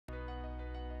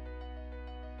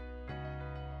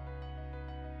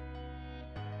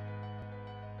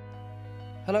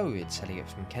Hello, it's Elliot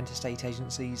from Kent Estate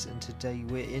Agencies, and today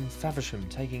we're in Faversham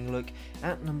taking a look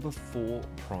at number 4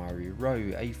 Priory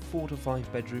Row, a 4 to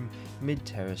 5 bedroom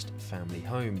mid-terraced family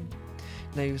home.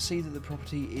 Now you'll see that the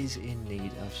property is in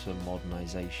need of some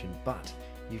modernisation, but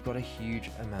you've got a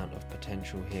huge amount of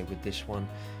potential here with this one,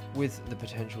 with the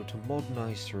potential to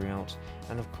modernise throughout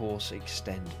and of course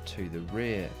extend to the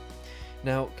rear.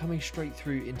 Now, coming straight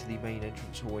through into the main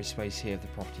entrance hallway space here of the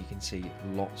property, you can see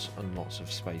lots and lots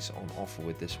of space on offer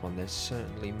with this one. There's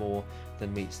certainly more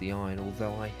than meets the eye, and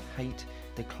although I hate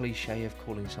the cliche of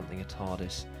calling something a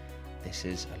TARDIS, this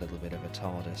is a little bit of a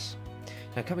TARDIS.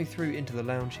 Now, coming through into the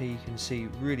lounge here, you can see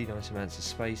really nice amounts of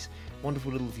space,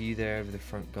 wonderful little view there over the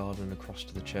front garden across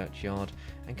to the churchyard,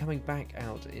 and coming back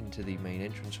out into the main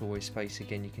entrance hallway space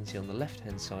again, you can see on the left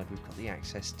hand side we've got the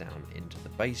access down into the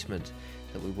basement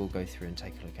that we will go through and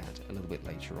take a look at a little bit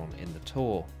later on in the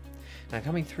tour. Now,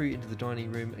 coming through into the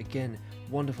dining room, again,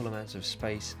 wonderful amounts of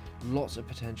space, lots of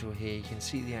potential here. You can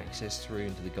see the access through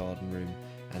into the garden room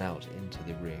and out into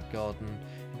the rear garden.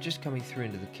 And just coming through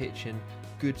into the kitchen,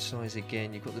 good size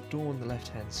again. You've got the door on the left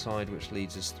hand side which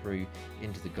leads us through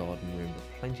into the garden room,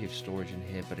 with plenty of storage in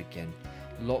here, but again,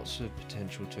 lots of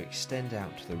potential to extend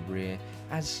out to the rear,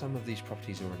 as some of these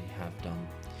properties already have done.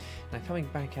 Now, coming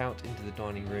back out into the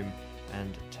dining room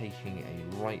and taking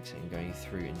a right and going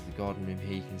through into the garden room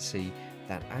here, you can see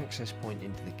that access point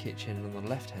into the kitchen, and on the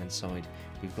left hand side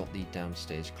we've got the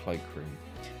downstairs cloakroom.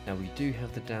 Now, we do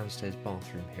have the downstairs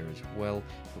bathroom here as well,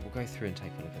 but we'll go through and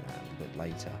take a look at that a little bit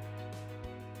later.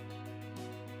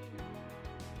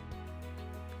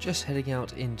 Just heading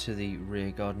out into the rear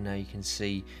garden now, you can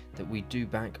see that we do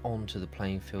back onto the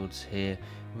playing fields here.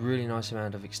 Really nice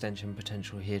amount of extension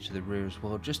potential here to the rear as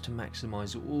well, just to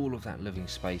maximise all of that living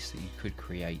space that you could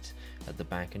create at the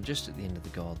back. And just at the end of the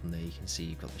garden there, you can see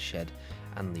you've got the shed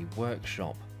and the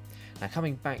workshop. Now,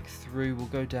 coming back through, we'll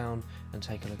go down and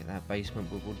take a look at that basement,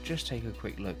 but we'll just take a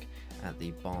quick look at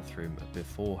the bathroom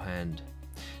beforehand.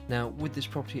 Now, with this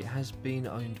property, it has been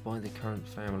owned by the current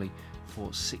family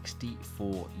for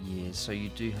 64 years, so you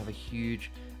do have a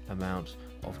huge amount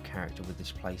of character with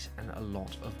this place and a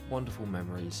lot of wonderful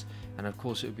memories. And of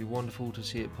course, it would be wonderful to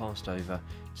see it passed over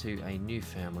to a new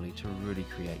family to really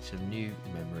create some new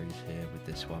memories here with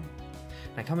this one.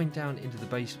 Now, coming down into the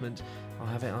basement,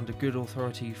 I have it under good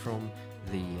authority from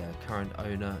the current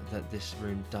owner that this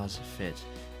room does fit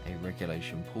a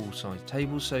regulation poolside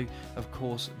table, so of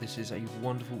course this is a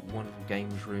wonderful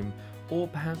games room, or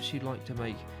perhaps you'd like to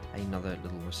make another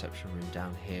little reception room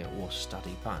down here or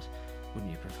study, but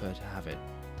wouldn't you prefer to have it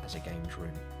as a games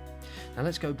room? Now,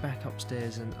 let's go back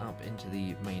upstairs and up into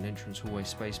the main entrance hallway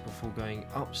space before going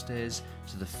upstairs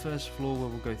to the first floor, where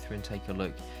we'll go through and take a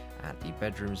look at the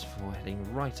bedrooms before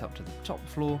heading right up to the top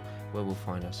floor, where we'll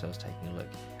find ourselves taking a look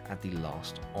at the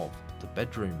last of the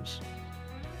bedrooms.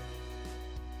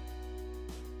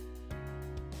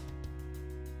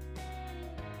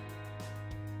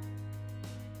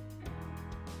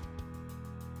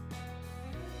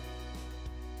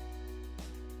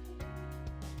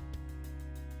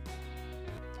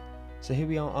 So here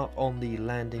we are up on the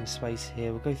landing space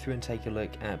here. We'll go through and take a look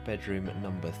at bedroom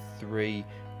number 3.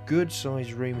 Good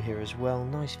sized room here as well.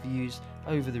 Nice views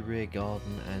over the rear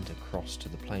garden and across to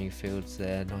the playing fields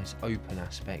there. Nice open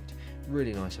aspect.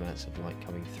 Really nice amounts of light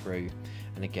coming through.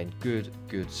 And again, good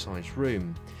sized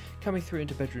room. Coming through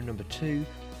into bedroom number 2.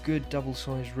 Good double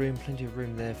sized room. Plenty of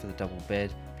room there for the double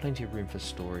bed. Plenty of room for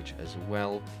storage as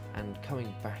well. And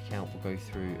coming back out, we'll go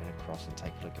through and across and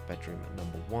take a look at bedroom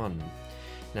number 1.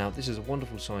 Now, this is a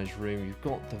wonderful sized room. You've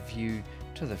got the view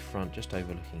to the front just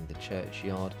overlooking the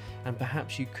churchyard, and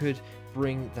perhaps you could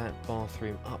bring that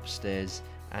bathroom upstairs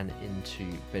and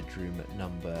into bedroom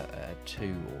number 2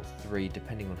 or 3,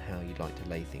 depending on how you'd like to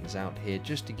lay things out here,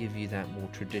 just to give you that more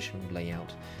traditional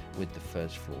layout with the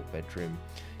first floor bedroom.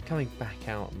 Coming back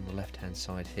out on the left hand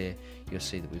side here, you'll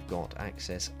see that we've got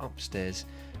access upstairs,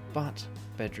 but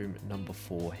bedroom number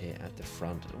 4 here at the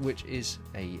front, which is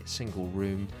a single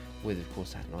room with of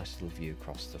course that nice little view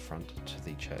across the front to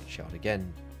the churchyard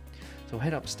again. So we'll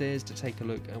head upstairs to take a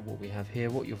look at what we have here.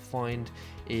 What you'll find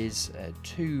is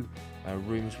 2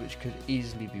 rooms which could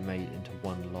easily be made into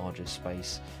one larger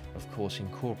space, of course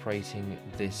incorporating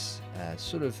this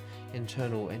sort of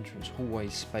internal entrance hallway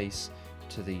space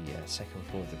to the second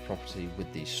floor of the property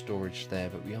with the storage there,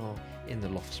 but we are in the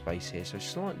loft space here, so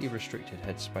slightly restricted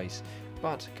headspace,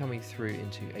 but coming through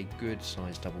into a good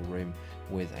sized double room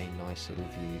with a nice little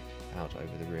view out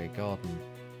over the rear garden.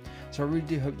 So I really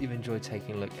do hope you've enjoyed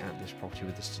taking a look at this property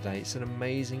with us today. It's an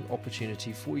amazing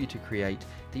opportunity for you to create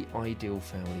the ideal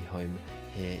family home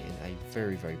here in a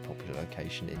very, very popular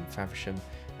location in Faversham,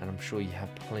 and I'm sure you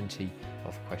have plenty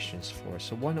of questions for us.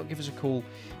 So why not give us a call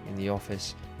in the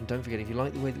office, and don't forget, if you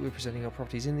like the way that we're presenting our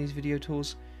properties in these video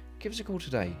tours, give us a call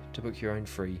today to book your own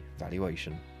free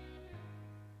valuation.